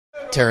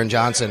Taron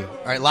Johnson.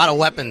 All right, a lot of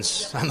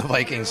weapons on the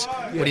Vikings.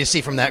 What do you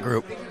see from that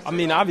group? I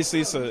mean,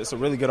 obviously it's a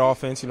really good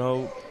offense,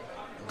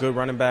 good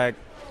running back,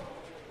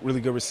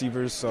 really good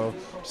receivers. So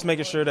just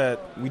making sure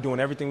that we're doing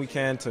everything we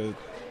can to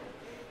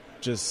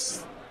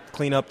just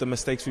clean up the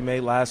mistakes we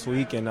made last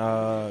week and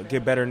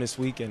get better in this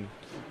week and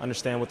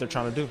understand what they're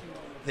trying to do.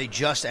 They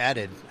just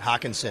added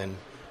Hockenson.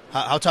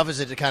 How tough is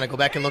it to kind of go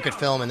back and look at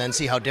film and then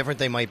see how different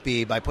they might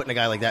be by putting a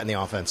guy like that in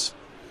the offense?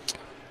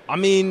 I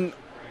mean,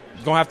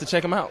 going to have to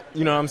check him out.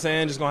 You know what I'm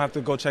saying? Just going to have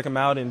to go check him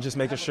out and just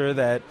making sure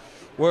that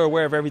we're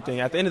aware of everything.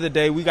 At the end of the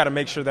day, we got to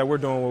make sure that we're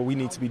doing what we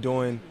need to be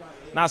doing.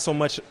 Not so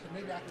much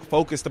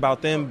focused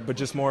about them, but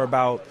just more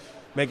about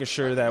making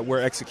sure that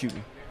we're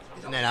executing.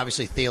 And then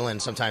obviously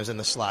Thielen sometimes in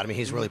the slot. I mean,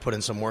 he's really put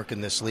in some work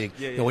in this league.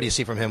 Yeah. What do you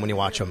see from him when you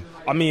watch him?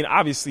 I mean,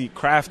 obviously,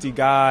 crafty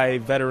guy,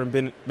 veteran,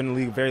 been in the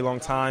league a very long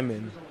time,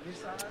 and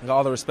got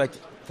all the respect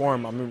for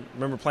him. I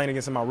remember playing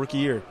against him my rookie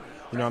year.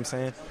 You know what I'm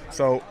saying?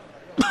 So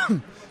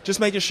just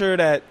making sure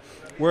that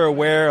we're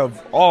aware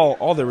of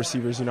all the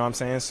receivers, you know what I'm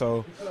saying?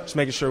 So just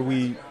making sure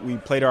we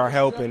play to our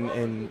help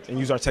and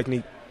use our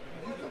technique.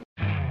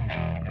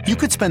 You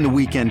could spend the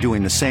weekend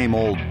doing the same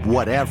old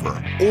whatever,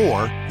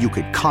 or you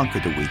could conquer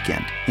the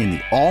weekend in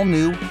the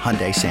all-new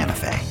Hyundai Santa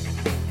Fe.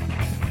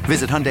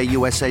 Visit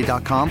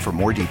HyundaiUSA.com for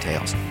more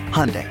details.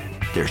 Hyundai,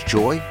 there's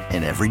joy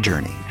in every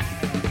journey.